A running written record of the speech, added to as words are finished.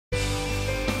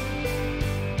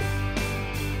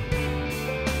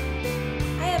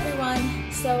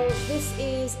This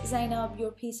is Zainab,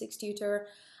 your P6 tutor,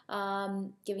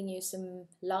 giving you some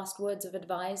last words of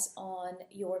advice on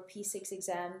your P6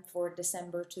 exam for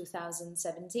December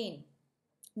 2017.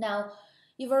 Now,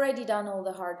 you've already done all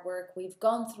the hard work. We've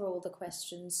gone through all the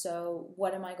questions. So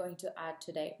what am I going to add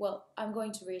today? Well, I'm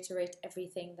going to reiterate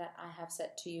everything that I have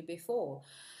said to you before.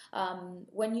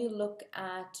 When you look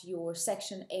at your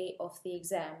section A of the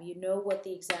exam, you know what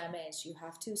the exam is. You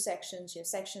have two sections. You have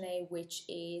section A, which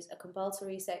is a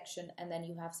compulsory section, and then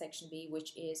you have section B,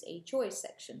 which is a choice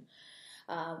section.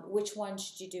 Which one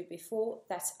should you do before?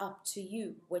 That's up to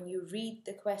you. When you read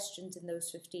the questions in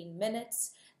those 15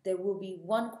 minutes, there will be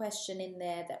one question in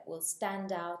there that will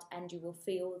stand out and you will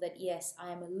feel that, yes,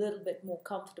 I am a little bit more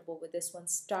comfortable with this one.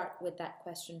 Start with that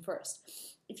question first.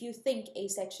 If you think a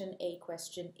section A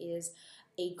question is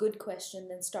a good question,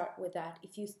 then start with that.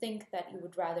 If you think that you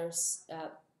would rather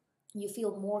you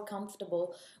feel more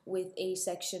comfortable with a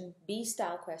section B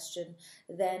style question,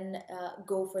 then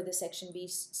go for the section B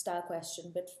style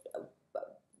question, but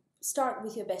start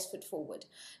with your best foot forward.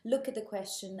 Look at the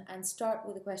question and start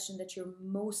with the question that you're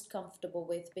most comfortable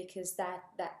with, because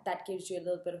that gives you a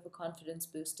little bit of a confidence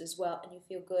boost as well, and you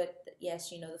feel good that,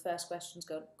 yes, you know, the first question's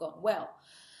gone well.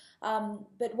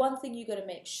 But one thing you got to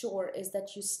make sure is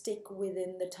that you stick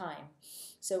within the time.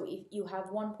 So if you have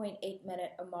 1.8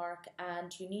 minute a mark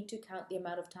and you need to count the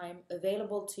amount of time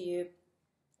available to you,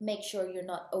 make sure you're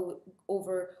not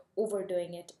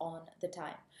overdoing it on the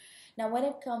time. Now, when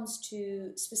it comes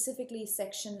to specifically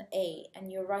section A and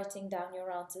you're writing down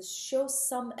your answers, show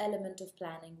some element of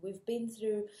planning. We've been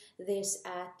through this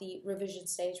at the revision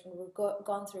stage when we've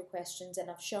gone through questions, and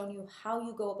I've shown you how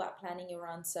you go about planning your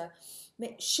answer.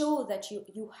 Show that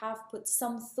you have put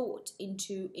some thought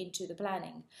into the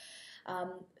planning.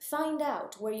 Find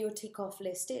out where your tick-off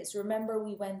list is. Remember,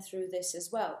 we went through this as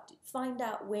well. Find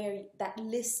out where that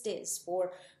list is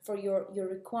for your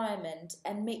requirement,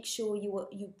 and make sure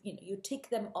you tick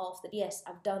them off. That, yes,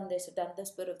 I've done this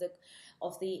bit of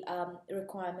the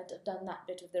requirement. I've done that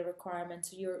bit of the requirement.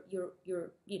 So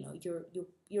you're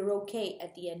okay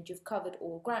at the end. You've covered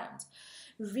all grounds.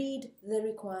 Read the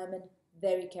requirement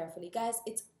very carefully. Guys,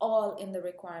 it's all in the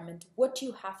requirement. What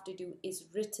you have to do is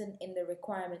written in the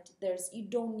requirement. You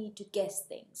don't need to guess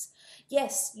things.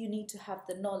 Yes, you need to have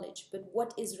the knowledge, but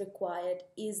what is required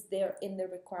is there in the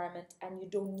requirement, and you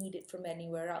don't need it from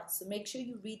anywhere else. So make sure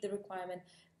you read the requirement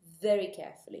very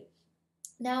carefully.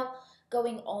 Now,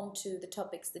 going on to the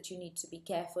topics that you need to be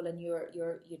careful, and you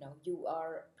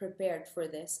are prepared for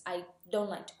this. I don't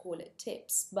like to call it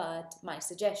tips, but my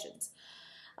suggestions.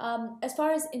 As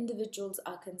far as individuals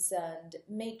are concerned,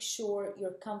 make sure you're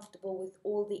comfortable with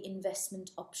all the investment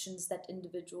options that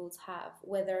individuals have,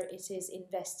 whether it is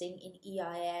investing in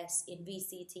EIS, in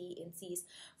VCT, in Cs.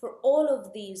 For all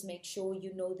of these, make sure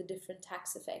you know the different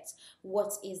tax effects.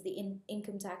 What is the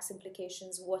income tax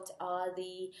implications? What are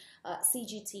the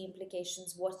CGT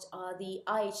implications? What are the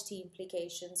IHT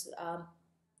implications?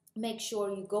 Make sure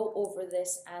you go over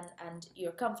this and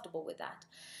you're comfortable with that.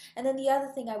 And then the other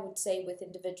thing I would say with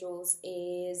individuals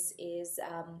is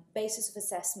basis of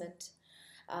assessment,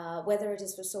 whether it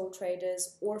is for sole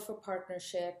traders or for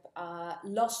partnership.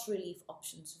 Loss relief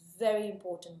options, very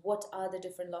important. What are the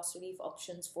different loss relief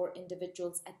options for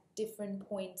individuals at different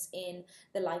points in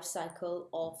the life cycle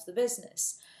of the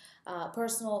business?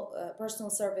 Personal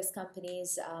service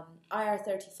companies,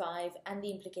 IR35 and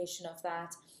the implication of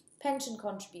that, pension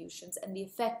contributions and the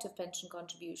effect of pension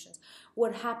contributions,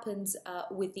 what happens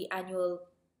with the annual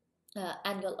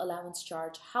allowance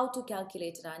charge, how to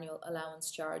calculate an annual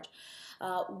allowance charge,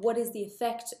 what is the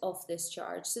effect of this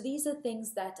charge. So these are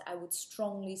things that I would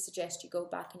strongly suggest you go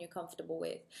back and you're comfortable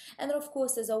with. And then, of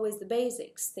course, there's always the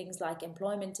basics, things like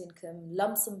employment income,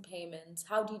 lump sum payments.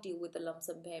 How do you deal with the lump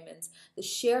sum payments? The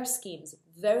share schemes,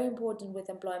 very important with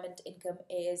employment income,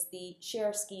 is the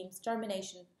share schemes,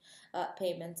 termination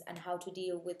payments, and how to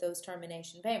deal with those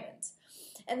termination payments.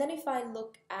 And then if I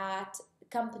look at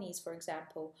companies, for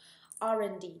example,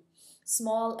 R&D,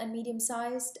 small and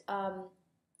medium-sized,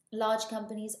 large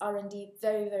companies, R&D,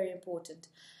 very, very important.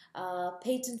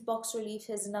 Patent box relief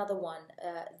is another one.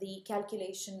 The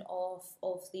calculation of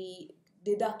the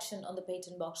deduction on the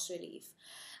patent box relief.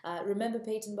 Remember,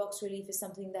 patent box relief is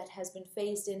something that has been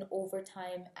phased in over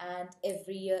time, and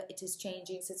every year it is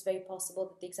changing. So it's very possible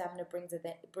that the examiner brings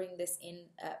this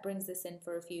in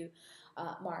for a few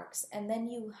marks. And then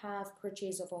you have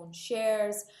purchase of own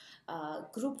shares,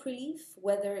 group relief,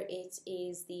 whether it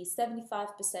is the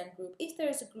 75% group. If there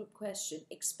is a group question,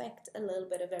 expect a little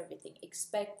bit of everything.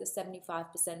 Expect the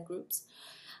 75% groups.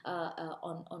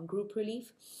 on group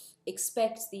relief.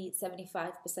 Expect the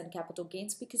 75% capital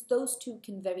gains, because those two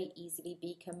can very easily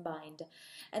be combined.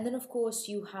 And then of course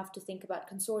you have to think about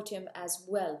consortium as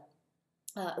well.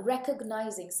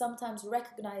 Sometimes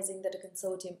recognizing that a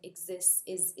consortium exists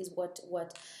is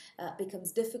what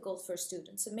becomes difficult for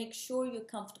students. So make sure you're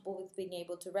comfortable with being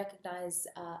able to recognize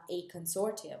a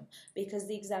consortium, because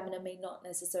the examiner may not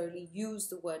necessarily use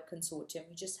the word consortium.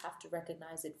 You just have to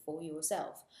recognize it for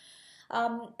yourself.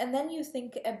 And then you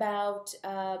think about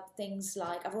things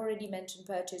like, I've already mentioned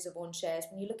purchase of own shares.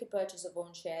 When you look at purchase of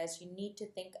own shares, you need to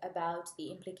think about the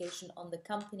implication on the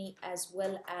company as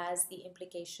well as the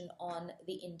implication on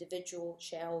the individual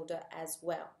shareholder as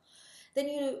well.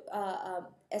 Then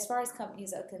as far as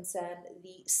companies are concerned,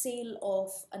 the sale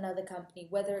of another company,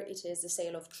 whether it is the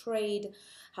sale of trade,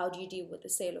 how do you deal with the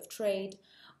sale of trade?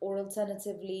 Or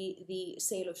alternatively, the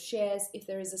sale of shares. If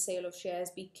there is a sale of shares,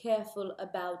 be careful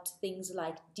about things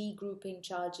like degrouping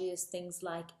charges, things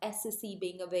like SSE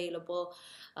being available.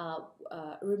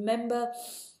 Remember,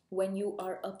 when you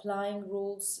are applying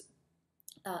rules,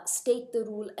 state the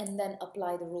rule and then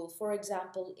apply the rule. For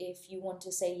example, if you want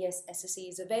to say, yes, SSE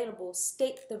is available,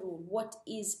 state the rule. What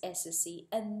is SSE?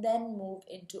 And then move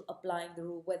into applying the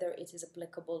rule, whether it is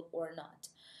applicable or not.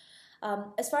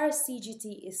 As far as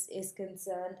CGT is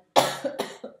concerned,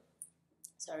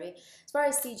 sorry, as far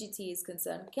as CGT is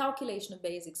concerned, calculation of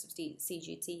basics of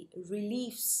CGT,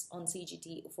 reliefs on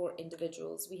CGT for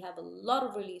individuals. We have a lot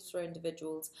of reliefs for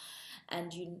individuals,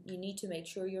 and you need to make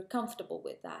sure you're comfortable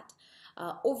with that.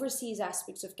 Overseas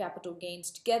aspects of capital gains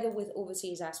together with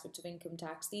overseas aspects of income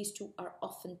tax, these two are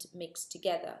often mixed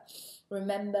together.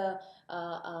 Remember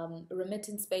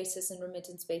remittance basis and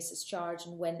remittance basis charge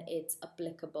and when it's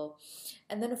applicable.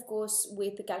 And then of course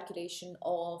with the calculation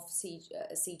of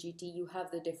CGT, you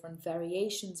have the different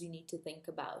variations you need to think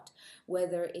about,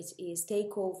 whether it is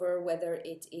takeover, whether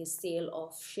it is sale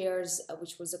of shares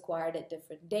which was acquired at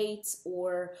different dates,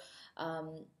 or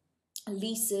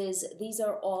leases. These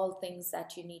are all things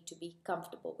that you need to be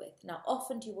comfortable with. Now,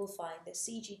 often you will find that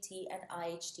CGT and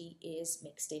IHT is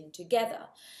mixed in together.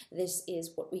 This is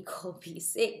what we call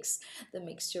P6, the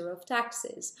mixture of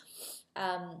taxes.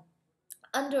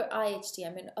 Under IHT,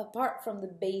 I mean, apart from the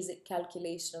basic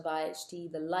calculation of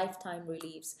IHT, the lifetime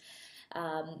reliefs,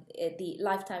 the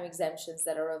lifetime exemptions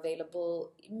that are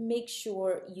available, make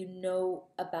sure you know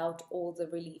about all the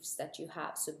reliefs that you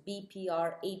have. So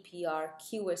BPR, APR,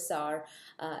 QSR,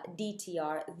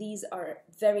 DTR, these are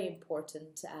very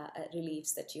important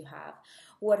reliefs that you have.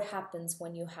 What happens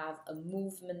when you have a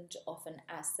movement of an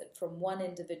asset from one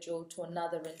individual to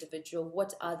another individual?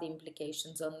 What are the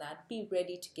implications on that? Be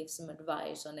ready to give some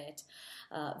advice on it.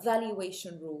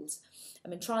 Valuation rules. I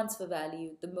mean, transfer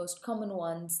value, the most common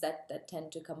ones that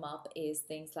tend to come up is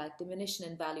things like diminution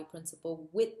in value principle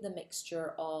with the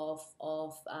mixture of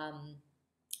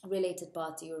related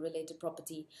party or related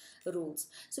property rules.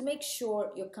 So make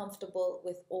sure you're comfortable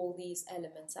with all these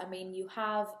elements. I mean, you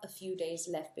have a few days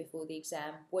left before the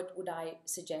exam. What would I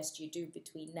suggest you do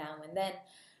between now and then?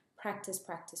 Practice,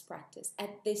 practice, practice.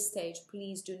 At this stage,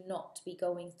 please do not be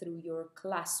going through your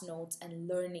class notes and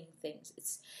learning things.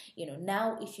 It's,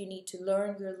 now if you need to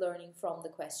learn, you're learning from the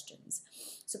questions.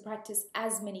 So practice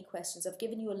as many questions. I've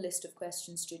given you a list of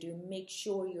questions to do. Make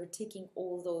sure you're ticking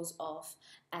all those off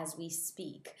as we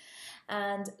speak.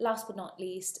 And last but not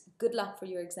least, good luck for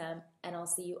your exam, and I'll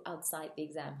see you outside the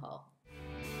exam hall.